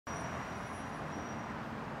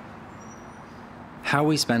How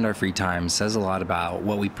we spend our free time says a lot about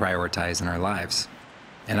what we prioritize in our lives.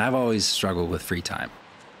 And I've always struggled with free time.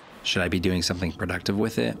 Should I be doing something productive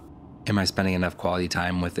with it? Am I spending enough quality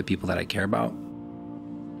time with the people that I care about?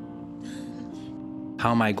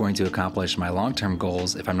 How am I going to accomplish my long-term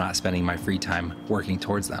goals if I'm not spending my free time working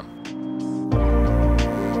towards them?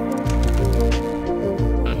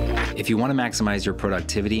 If you want to maximize your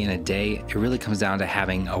productivity in a day, it really comes down to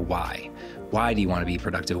having a why. Why do you want to be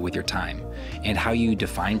productive with your time? And how you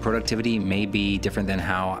define productivity may be different than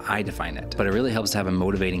how I define it, but it really helps to have a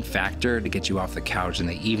motivating factor to get you off the couch in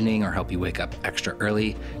the evening or help you wake up extra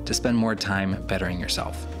early to spend more time bettering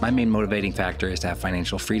yourself. My main motivating factor is to have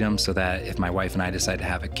financial freedom so that if my wife and I decide to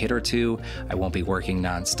have a kid or two, I won't be working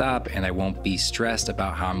nonstop and I won't be stressed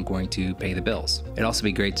about how I'm going to pay the bills. It'd also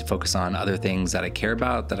be great to focus on other things that I care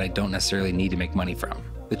about that I don't necessarily need to make money from.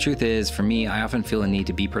 The truth is, for me, I often feel a need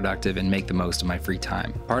to be productive and make the most of my free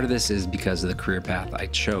time. Part of this is because of the career path I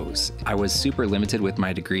chose. I was super limited with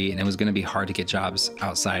my degree and it was going to be hard to get jobs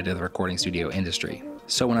outside of the recording studio industry.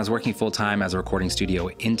 So when I was working full-time as a recording studio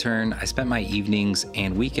intern, I spent my evenings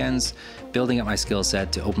and weekends building up my skill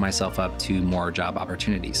set to open myself up to more job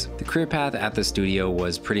opportunities. The career path at the studio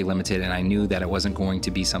was pretty limited and I knew that it wasn't going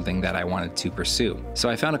to be something that I wanted to pursue. So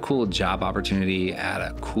I found a cool job opportunity at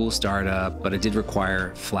a cool startup, but it did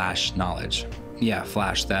require Flash knowledge. Yeah,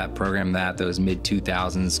 Flash, that program that those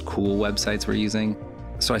mid-2000s cool websites were using.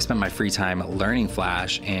 So I spent my free time learning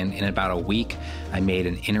Flash, and in about a week, I made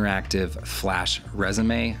an interactive Flash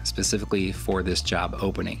resume specifically for this job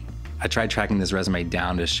opening. I tried tracking this resume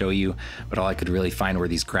down to show you, but all I could really find were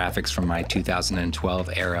these graphics from my 2012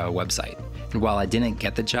 era website. And while I didn't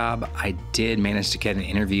get the job, I did manage to get an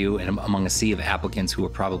interview among a sea of applicants who were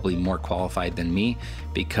probably more qualified than me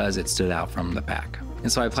because it stood out from the pack.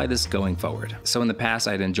 And so I applied this going forward. So in the past,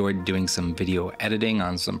 I'd enjoyed doing some video editing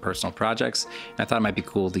on some personal projects, and I thought it might be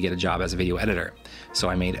cool to get a job as a video editor. So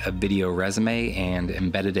I made a video resume and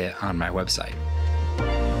embedded it on my website.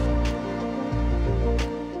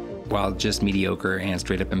 While just mediocre and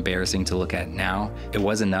straight up embarrassing to look at now, it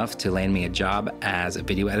was enough to land me a job as a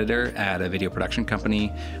video editor at a video production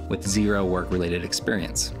company with zero work-related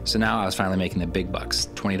experience. So now I was finally making the big bucks,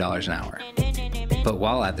 $20 an hour. But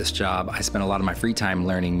while at this job, I spent a lot of my free time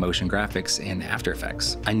learning motion graphics and After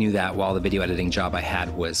Effects. I knew that while the video editing job I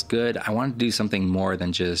had was good, I wanted to do something more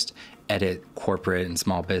than just edit corporate and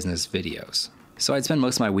small business videos. So I'd spend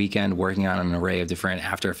most of my weekend working on an array of different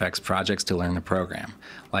After Effects projects to learn the program.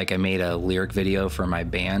 Like I made a lyric video for my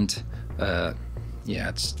band. Yeah,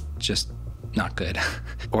 it's just not good.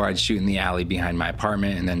 Or I'd shoot in the alley behind my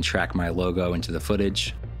apartment and then track my logo into the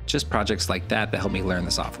footage. Just projects like that helped me learn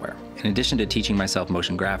the software. In addition to teaching myself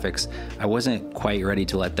motion graphics, I wasn't quite ready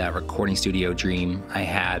to let that recording studio dream I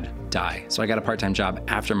had die. So I got a part-time job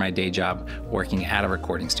after my day job working at a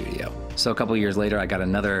recording studio. So a couple years later, I got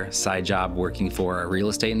another side job working for a real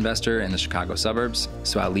estate investor in the Chicago suburbs.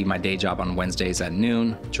 So I'd leave my day job on Wednesdays at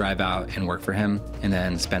noon, drive out and work for him, and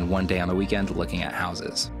then spend one day on the weekend looking at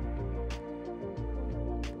houses.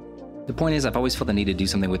 The point is, I've always felt the need to do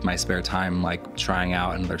something with my spare time, like trying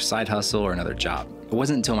out another side hustle or another job. It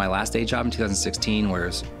wasn't until my last day job in 2016, where it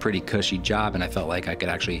was a pretty cushy job and I felt like I could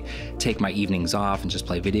actually take my evenings off and just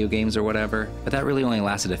play video games or whatever. But that really only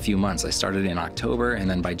lasted a few months. I started in October, and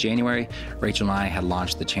then by January, Rachel and I had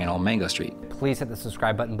launched the channel Mango Street. Please hit the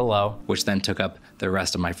subscribe button below. Which then took up the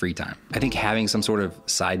rest of my free time. I think having some sort of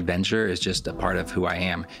side venture is just a part of who I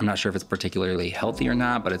am. I'm not sure if it's particularly healthy or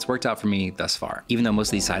not, but it's worked out for me thus far. Even though most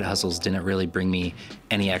of these side hustles didn't really bring me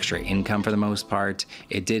any extra income for the most part,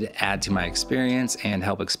 it did add to my experience and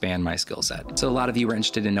help expand my skill set. So a lot of you were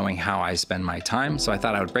interested in knowing how I spend my time, so I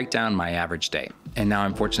thought I would break down my average day. And now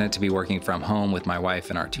I'm fortunate to be working from home with my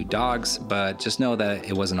wife and our 2 dogs, but just know that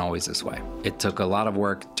it wasn't always this way. It took a lot of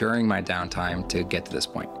work during my downtime to get to this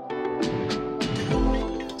point.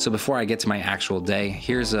 So before I get to my actual day,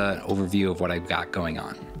 here's an overview of what I've got going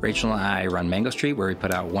on. Rachel and I run Mango Street, where we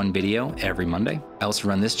put out one video every Monday. I also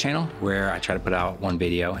run this channel, where I try to put out one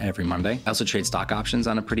video every Monday. I also trade stock options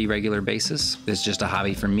on a pretty regular basis. It's just a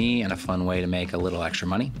hobby for me and a fun way to make a little extra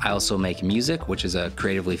money. I also make music, which is a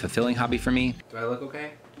creatively fulfilling hobby for me. Do I look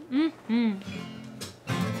okay? Mm-hmm.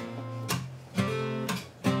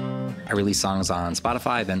 I release songs on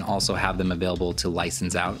Spotify, then also have them available to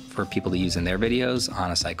license out for people to use in their videos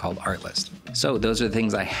on a site called Artlist. So those are the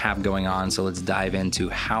things I have going on, so let's dive into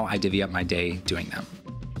how I divvy up my day doing them.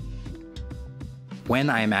 When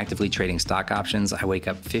I am actively trading stock options, I wake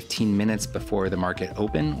up 15 minutes before the market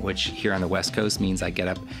open, which here on the West Coast means I get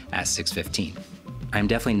up at 6:15. I'm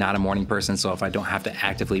definitely not a morning person, so if I don't have to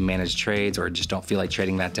actively manage trades or just don't feel like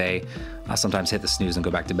trading that day, I'll sometimes hit the snooze and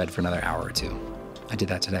go back to bed for another hour or two. I did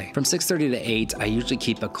that today. From 6:30 to 8, I usually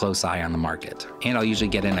keep a close eye on the market, and I'll usually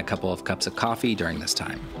get in a couple of cups of coffee during this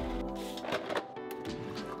time.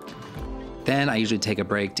 Then I usually take a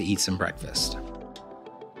break to eat some breakfast.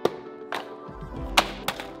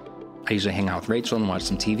 I usually hang out with Rachel and watch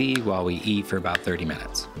some TV while we eat for about 30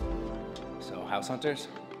 minutes. So, house hunters?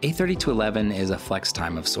 8:30 to 11 is a flex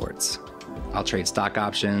time of sorts. I'll trade stock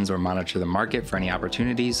options or monitor the market for any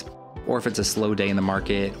opportunities. Or if it's a slow day in the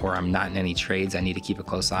market or I'm not in any trades I need to keep a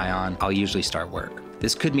close eye on, I'll usually start work.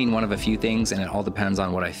 This could mean one of a few things, and it all depends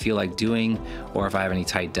on what I feel like doing or if I have any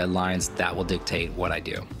tight deadlines that will dictate what I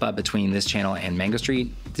do. But between this channel and Mango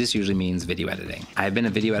Street, this usually means video editing. I've been a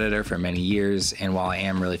video editor for many years, and while I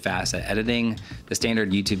am really fast at editing, the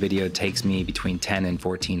standard YouTube video takes me between 10 and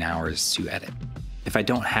 14 hours to edit. If I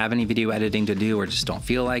don't have any video editing to do or just don't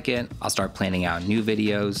feel like it, I'll start planning out new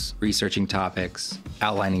videos, researching topics,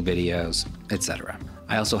 outlining videos, etc.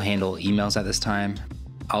 I also handle emails at this time.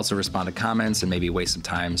 I also respond to comments and maybe waste some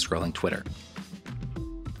time scrolling Twitter.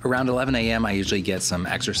 Around 11 a.m. I usually get some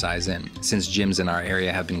exercise in. Since gyms in our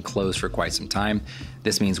area have been closed for quite some time,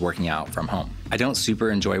 this means working out from home. I don't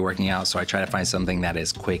super enjoy working out, so I try to find something that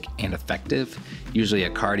is quick and effective, usually a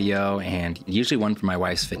cardio and usually one from my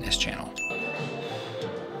wife's fitness channel.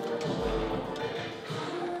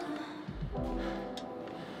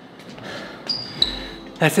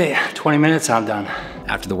 That's it, 20 minutes, I'm done.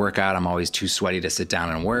 After the workout, I'm always too sweaty to sit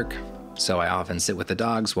down and work, so I often sit with the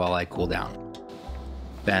dogs while I cool down.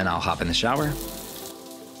 Then I'll hop in the shower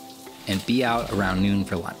and be out around noon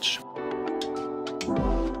for lunch.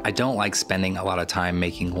 I don't like spending a lot of time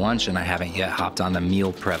making lunch, and I haven't yet hopped on the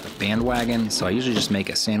meal prep bandwagon, so I usually just make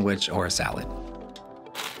a sandwich or a salad.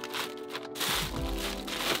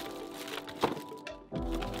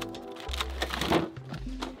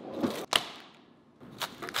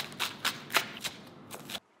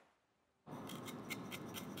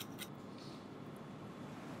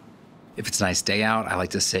 If it's a nice day out, I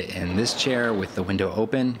like to sit in this chair with the window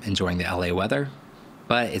open, enjoying the LA weather.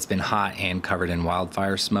 But it's been hot and covered in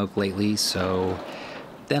wildfire smoke lately, so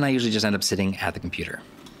then I usually just end up sitting at the computer.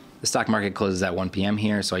 The stock market closes at 1 p.m.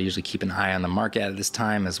 here, so I usually keep an eye on the market at this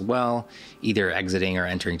time as well, either exiting or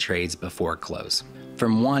entering trades before close.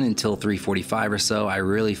 From 1 until 3:45 or so, I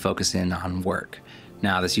really focus in on work.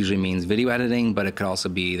 Now, this usually means video editing, but it could also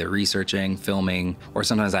be either researching, filming, or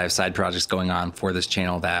sometimes I have side projects going on for this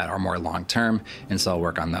channel that are more long-term, and so I'll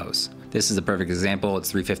work on those. This is a perfect example.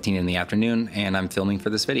 It's 3:15 in the afternoon, and I'm filming for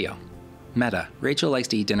this video. Meta. Rachel likes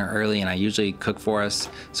to eat dinner early, and I usually cook for us,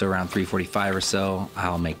 so around 3:45 or so,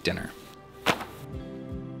 I'll make dinner.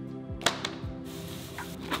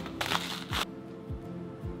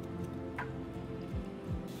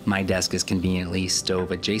 My desk is conveniently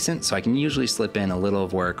stove adjacent, so I can usually slip in a little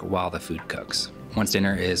of work while the food cooks. Once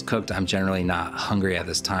dinner is cooked, I'm generally not hungry at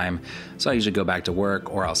this time, so I usually go back to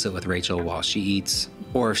work, or I'll sit with Rachel while she eats.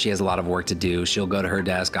 Or if she has a lot of work to do, she'll go to her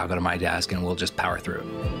desk, I'll go to my desk, and we'll just power through.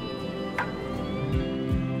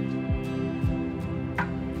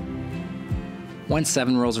 Once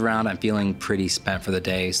 7 rolls around, I'm feeling pretty spent for the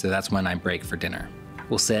day, so that's when I break for dinner.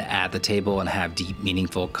 We'll sit at the table and have deep,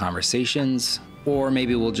 meaningful conversations. Or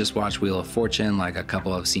maybe we'll just watch Wheel of Fortune like a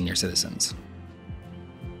couple of senior citizens.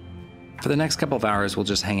 For the next couple of hours, we'll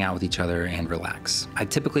just hang out with each other and relax. I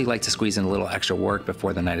typically like to squeeze in a little extra work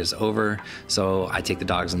before the night is over, so I take the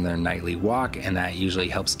dogs on their nightly walk, and that usually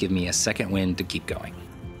helps give me a second wind to keep going.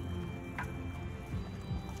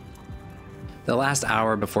 The last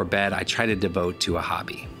hour before bed, I try to devote to a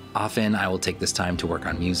hobby. Often, I will take this time to work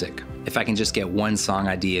on music. If I can just get one song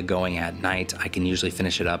idea going at night, I can usually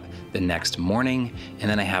finish it up the next morning, and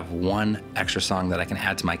then I have one extra song that I can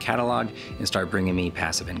add to my catalog and start bringing me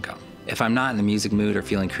passive income. If I'm not in the music mood or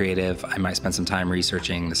feeling creative, I might spend some time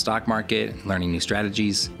researching the stock market, learning new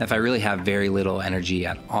strategies. If I really have very little energy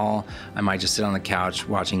at all, I might just sit on the couch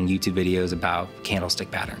watching YouTube videos about candlestick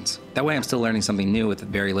patterns. That way I'm still learning something new with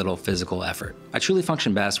very little physical effort. I truly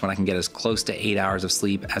function best when I can get as close to 8 hours of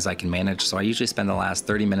sleep as I can manage, so I usually spend the last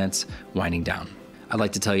 30 minutes winding down. I'd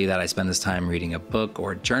like to tell you that I spend this time reading a book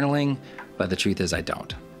or journaling, but the truth is I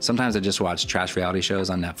don't. Sometimes I just watch trash reality shows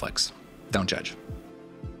on Netflix. Don't judge.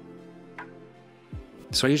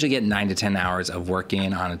 So I usually get 9 to 10 hours of work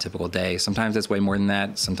in on a typical day. Sometimes it's way more than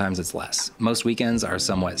that, sometimes it's less. Most weekends are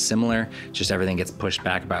somewhat similar, just everything gets pushed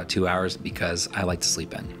back about 2 hours because I like to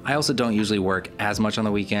sleep in. I also don't usually work as much on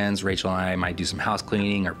the weekends. Rachel and I might do some house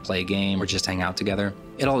cleaning or play a game or just hang out together.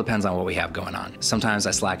 It all depends on what we have going on. Sometimes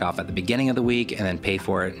I slack off at the beginning of the week and then pay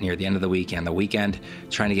for it near the end of the week and the weekend,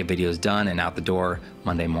 trying to get videos done and out the door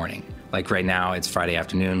Monday morning. Like right now, it's Friday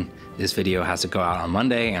afternoon. This video has to go out on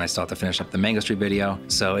Monday and I still have to finish up the Mango Street video.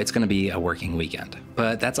 So it's gonna be a working weekend.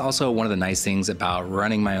 But that's also one of the nice things about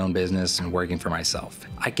running my own business and working for myself.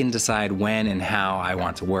 I can decide when and how I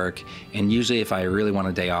want to work. And usually if I really want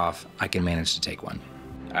a day off, I can manage to take one.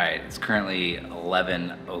 All right, it's currently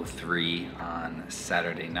 11:03 on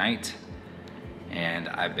Saturday night. And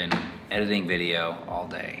I've been editing video all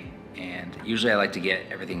day. And usually I like to get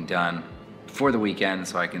everything done before the weekend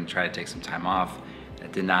so I can try to take some time off.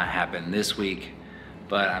 That did not happen this week,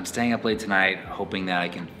 but I'm staying up late tonight hoping that I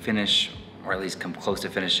can finish, or at least come close to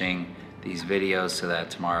finishing these videos so that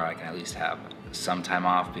tomorrow I can at least have some time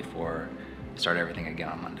off before I start everything again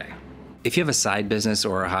on Monday. If you have a side business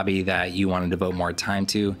or a hobby that you want to devote more time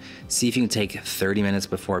to, see if you can take 30 minutes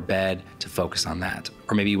before bed to focus on that.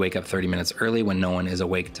 Or maybe you wake up 30 minutes early when no one is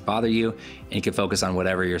awake to bother you, and you can focus on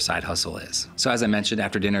whatever your side hustle is. So as I mentioned,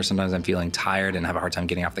 after dinner, sometimes I'm feeling tired and have a hard time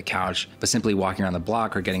getting off the couch, but simply walking around the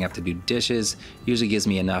block or getting up to do dishes usually gives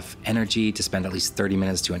me enough energy to spend at least 30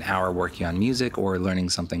 minutes to an hour working on music or learning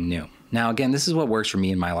something new. Now, again, this is what works for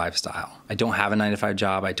me in my lifestyle. I don't have a 9-to-5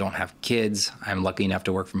 job. I don't have kids. I'm lucky enough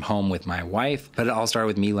to work from home with my wife, but it all started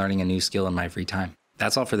with me learning a new skill in my free time.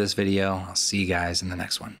 That's all for this video. I'll see you guys in the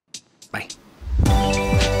next one. Bye.